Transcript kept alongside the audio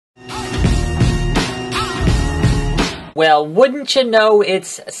Well, wouldn't you know,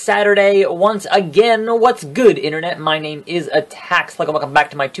 it's Saturday once again. What's good, Internet? My name is Attax. Welcome back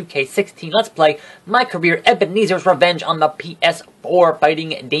to my 2K16 Let's Play. My career, Ebenezer's Revenge on the PS4,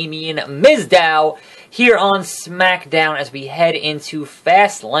 fighting Damien Mizdow here on SmackDown as we head into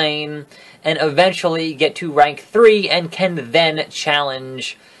Fastlane and eventually get to rank 3 and can then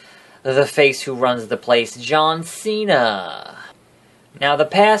challenge the face who runs the place, John Cena. Now, the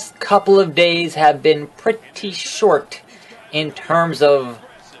past couple of days have been pretty short in terms of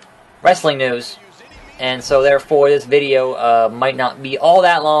wrestling news, and so therefore this video might not be all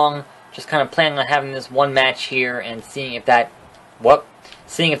that long. Just kind of planning on having this one match here and seeing if that,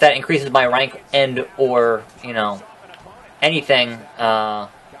 increases my rank and or, you know, anything.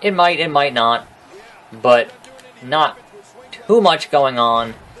 It might not, but not too much going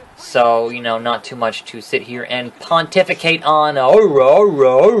on. So, you know, not too much to sit here and pontificate on.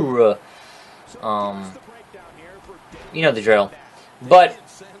 You know the drill. But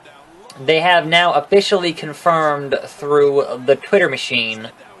they have now officially confirmed through the Twitter machine,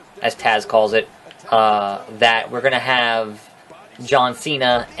 as Taz calls it, that we're going to have John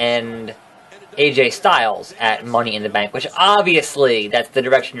Cena and AJ Styles at Money in the Bank, which obviously that's the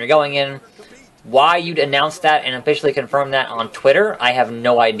direction you're going in. Why you'd announce that and officially confirm that on Twitter, I have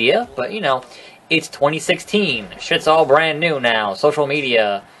no idea. But, you know, it's 2016. Shit's all brand new now. Social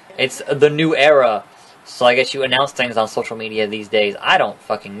media. It's the new era. So I guess you announce things on social media these days. I don't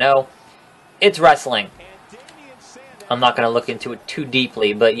fucking know. It's wrestling. I'm not going to look into it too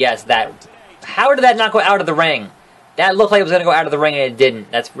deeply. But, yes, that... How did that not go out of the ring? That looked like it was going to go out of the ring and it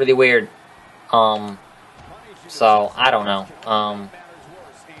didn't. That's really weird. So, I don't know.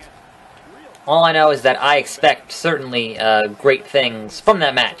 All I know is that I expect certainly great things from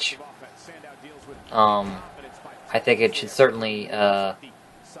that match. I think it should certainly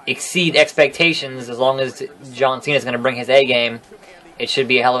exceed expectations as long as John Cena is going to bring his A game. It should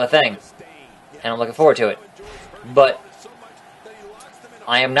be a hell of a thing, and I'm looking forward to it. But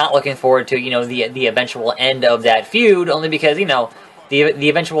I am not looking forward to, you know, the eventual end of that feud, only because, you know, the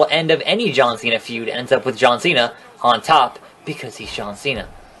eventual end of any John Cena feud ends up with John Cena on top because he's John Cena.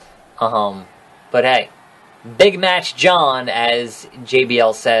 But hey, Big Match John, as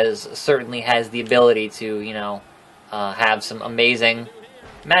JBL says, certainly has the ability to, you know, have some amazing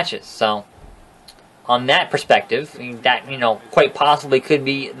matches. So, on that perspective, I mean, that, you know, quite possibly could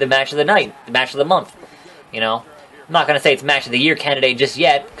be the match of the night, the match of the month. You know, I'm not going to say it's match of the year candidate just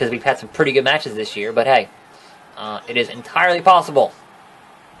yet, because we've had some pretty good matches this year, but hey, it is entirely possible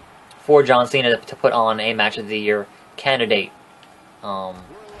for John Cena to put on a match of the year candidate.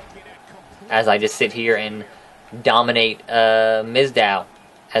 As I just sit here and dominate Mizdow,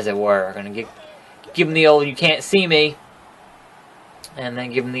 as it were. I'm going to give him the old "you can't see me," and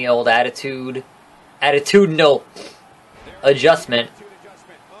then give him the old attitudinal adjustment.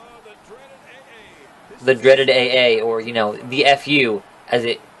 The dreaded AA, or, you know, the FU, as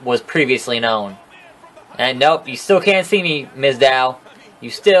it was previously known. And nope, you still can't see me, Mizdow. You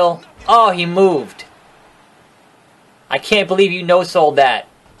still... Oh, he moved. I can't believe you no-sold that.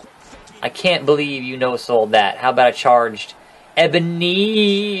 I can't believe you no-sold that. How about a charged Ebenezer?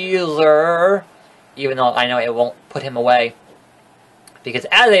 Even though I know it won't put him away. Because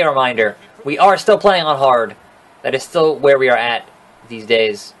as a reminder, we are still playing on hard. That is still where we are at these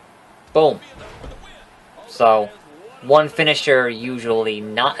days. Boom. So, one finisher usually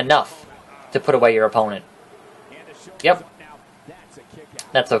not enough to put away your opponent. Yep.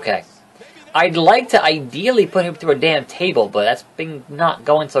 That's okay. I'd like to ideally put him through a damn table, but that's been not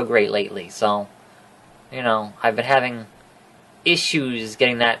going so great lately, so, you know, I've been having issues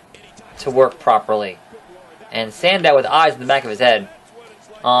getting that to work properly. And Sandow with eyes in the back of his head.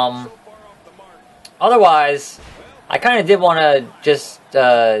 Otherwise, I kind of did want to just,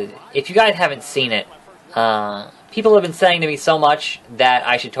 if you guys haven't seen it, people have been saying to me so much that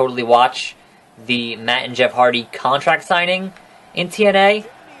I should totally watch the Matt and Jeff Hardy contract signing in TNA.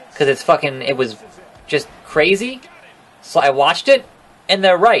 Because it was just crazy. So I watched it, and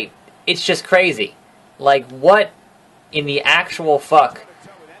they're right. It's just crazy. Like, what in the actual fuck?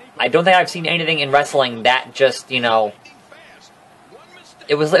 I don't think I've seen anything in wrestling that just, you know...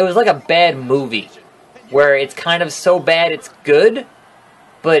 It was like a bad movie. Where it's kind of so bad it's good,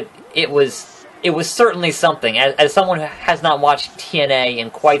 but it was certainly something. As someone who has not watched TNA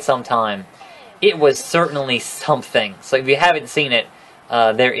in quite some time, it was certainly something. So if you haven't seen it,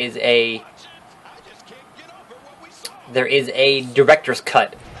 there is a director's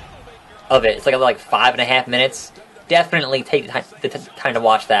cut of it. It's like 5.5 minutes. Definitely take the time to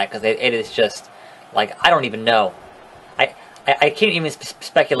watch that, because it is just, like, I don't even know. I can't even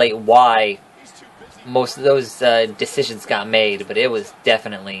speculate why most of those decisions got made, but it was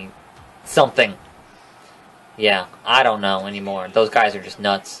definitely something. Yeah, I don't know anymore. Those guys are just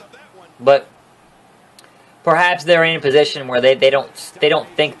nuts. But perhaps they're in a position where they don't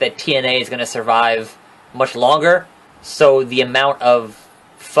think that TNA is going to survive much longer, so the amount of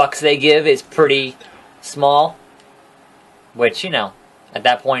fucks they give is pretty small, which, you know, at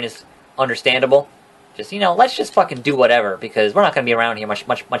that point is understandable. Just, you know, let's just fucking do whatever, because we're not going to be around here much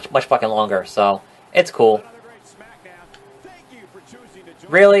fucking longer, so it's cool.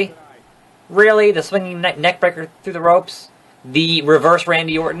 Really? Really? The swinging neck breaker through the ropes? The reverse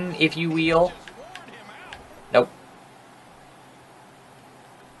Randy Orton, if you will? Nope.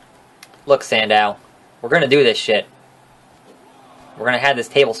 Look, Sandow, we're going to do this shit. We're going to have this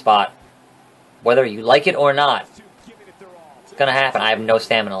table spot. Whether you like it or not, it's going to happen. I have no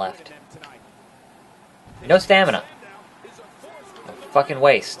stamina left. No stamina. No fucking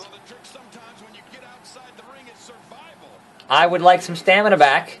waste. I would like some stamina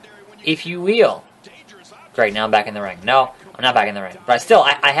back, if you will. Great, now I'm back in the ring. No, I'm not back in the ring. But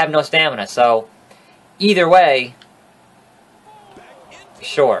I have no stamina, so either way,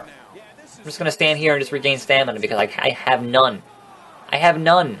 sure. I'm just going to stand here and just regain stamina because I have none. I have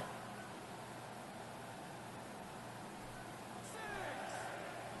none.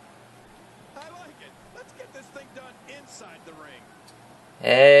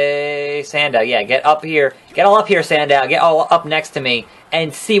 Hey, Sandow, yeah, get up here. Get all up here, Sandow. Get all up next to me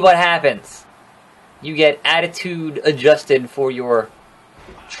and see what happens. You get attitude adjusted for your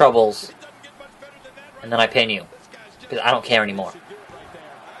troubles. And then I pin you. Because I don't care anymore.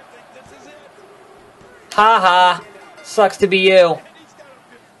 Ha ha. Sucks to be you.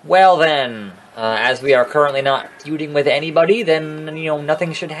 Well then, as we are currently not feuding with anybody, then, you know,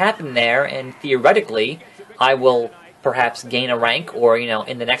 nothing should happen there. And theoretically, I will perhaps gain a rank, or, you know,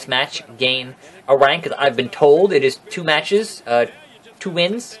 in the next match, gain a rank. Because I've been told it is 2 matches, 2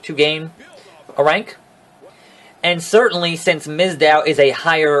 wins to gain a rank. And certainly, since Mizdow is a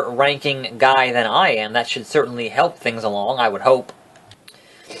higher ranking guy than I am, that should certainly help things along, I would hope.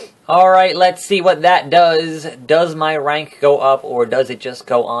 Alright, let's see what that does. Does my rank go up, or does it just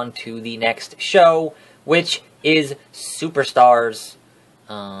go on to the next show, which is Superstars?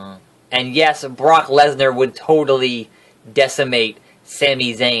 And yes, Brock Lesnar would totally decimate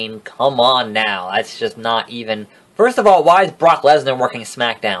Sami Zayn. Come on now, that's just not even... First of all, why is Brock Lesnar working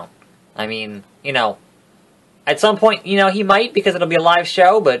SmackDown? I mean, you know, at some point, you know, he might, because it'll be a live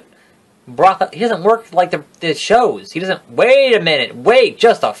show, but Brock, he doesn't work like the shows. He doesn't... Wait a minute. Wait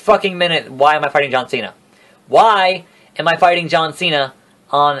just a fucking minute. Why am I fighting John Cena? Why am I fighting John Cena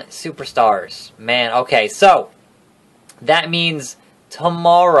on Superstars? Man, okay, so that means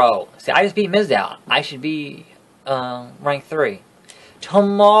tomorrow... See, I just beat Mizdow. I should be rank 3.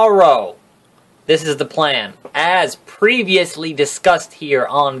 Tomorrow, this is the plan. As previously discussed here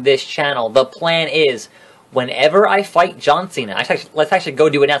on this channel, the plan is... Whenever I fight John Cena, let's actually go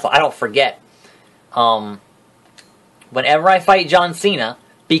do it now so I don't forget. Whenever I fight John Cena,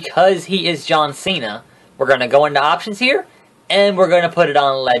 because he is John Cena, we're going to go into options here, and we're going to put it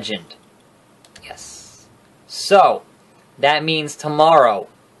on Legend. Yes. So, that means tomorrow,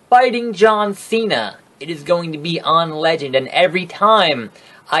 fighting John Cena, it is going to be on Legend, and every time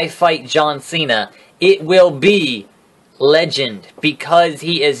I fight John Cena, it will be Legend. Because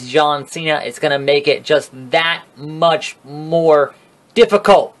he is John Cena, it's going to make it just that much more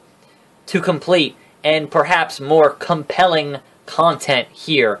difficult to complete and perhaps more compelling content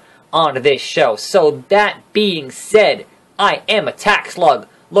here on this show. So that being said, I am Attack Slug.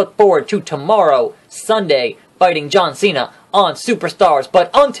 Look forward to tomorrow, Sunday, fighting John Cena on Superstars.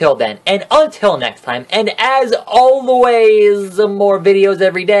 But until then, and until next time, and as always, more videos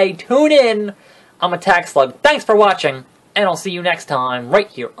every day, tune in. I'm Attack Slug. Thanks for watching. And I'll see you next time, right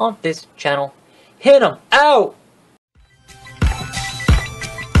here on this channel. Hit 'em out!